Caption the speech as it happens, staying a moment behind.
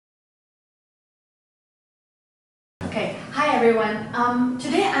everyone.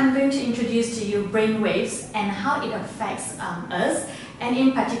 Today I'm going to introduce to you brainwaves and how it affects us, and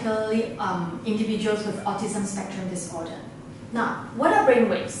in particularly individuals with autism spectrum disorder. Now, what are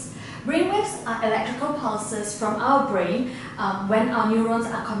brainwaves? Brainwaves are electrical pulses from our brain when our neurons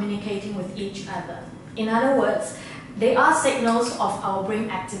are communicating with each other. In other words, they are signals of our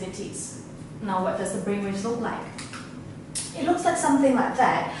brain activities. Now, what does the brainwaves look like? It looks like something like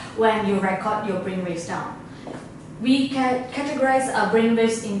that when you record your brainwaves down. We can categorize our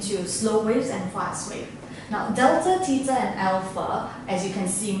brainwaves into slow waves and fast waves. Now, delta, theta, and alpha, as you can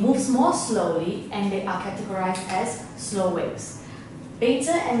see, moves more slowly and they are categorized as slow waves.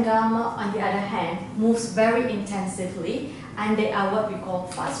 Beta and gamma, on the other hand, moves very intensively and they are what we call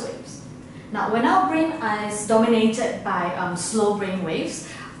fast waves. Now, when our brain is dominated by slow brain waves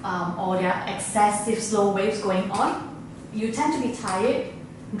or there are excessive slow waves going on, you tend to be tired,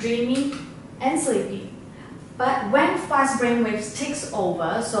 dreamy, and sleepy. But when fast brainwaves takes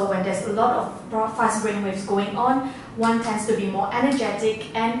over, so when there's a lot of fast brainwaves going on, one tends to be more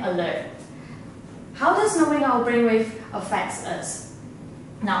energetic and alert. How does knowing our brainwave affects us?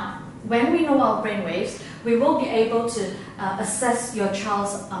 Now, when we know our brainwaves, we will be able to assess your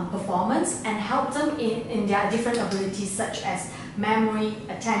child's performance and help them in their different abilities such as memory,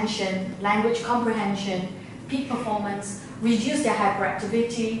 attention, language comprehension, peak performance, reduce their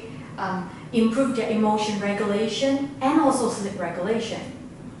hyperactivity, improve their emotion regulation, and also sleep regulation.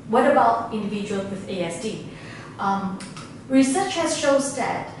 What about individuals with ASD? Research has shown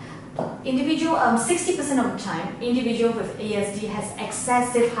that 60% of the time, individual with ASD has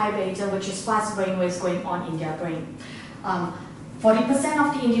excessive high beta, which is fast brainwaves going on in their brain. 40%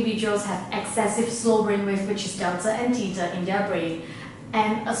 of the individuals have excessive slow brainwaves, which is delta and theta in their brain,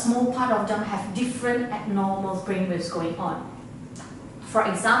 and a small part of them have different abnormal brainwaves going on. For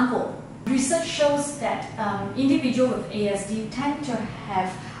example, research shows that individuals with ASD tend to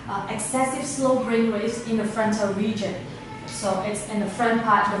have excessive slow brainwaves in the frontal region. So it's in the front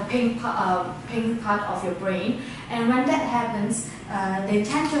part, the pink part of your brain. And when that happens, they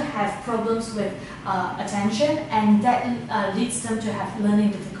tend to have problems with attention, and that leads them to have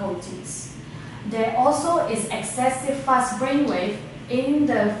learning difficulties. There also is excessive fast brainwave in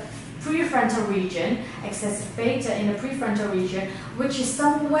the prefrontal region, excessive beta in the prefrontal region, which is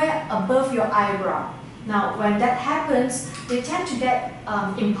somewhere above your eyebrow. Now, when that happens, they tend to get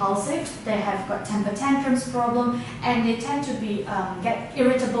impulsive, they have got temper tantrums problem, and they tend to be get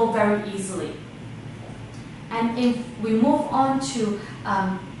irritable very easily. And if we move on to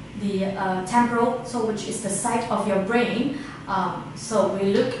the temporal, so which is the side of your brain, so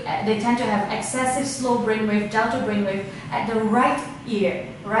we look at, they tend to have excessive slow brainwave, delta brainwave at the right ear,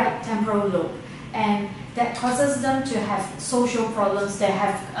 right temporal lobe, and that causes them to have social problems. They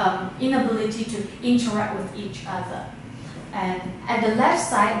have inability to interact with each other. And at the left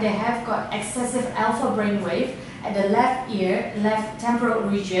side, they have got excessive alpha brainwave at the left ear, left temporal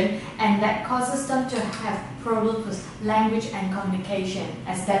region, and that causes them to have problems with language and communication,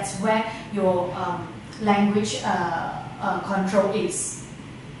 as that's where your language control is.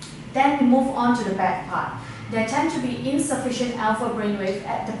 Then we move on to the back part. There tend to be insufficient alpha brainwave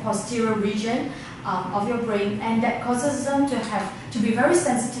at the posterior region of your brain, and that causes them to be very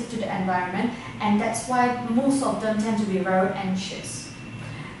sensitive to the environment, and that's why most of them tend to be very anxious.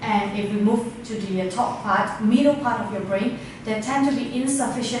 And if we move to the top part, middle part of your brain, there tend to be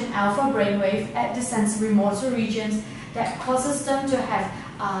insufficient alpha brainwave at the sensory motor regions that causes them to have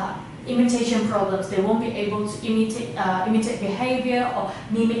imitation problems. They won't be able to imitate behavior or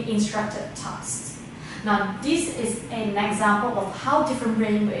mimic instructed tasks. Now, this is an example of how different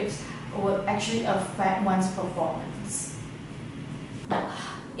brainwaves will actually affect one's performance. Now,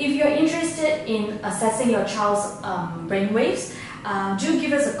 if you're interested in assessing your child's brainwaves, do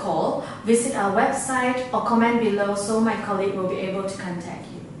give us a call, visit our website, or comment below so my colleague will be able to contact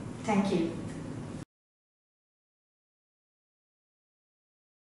you. Thank you.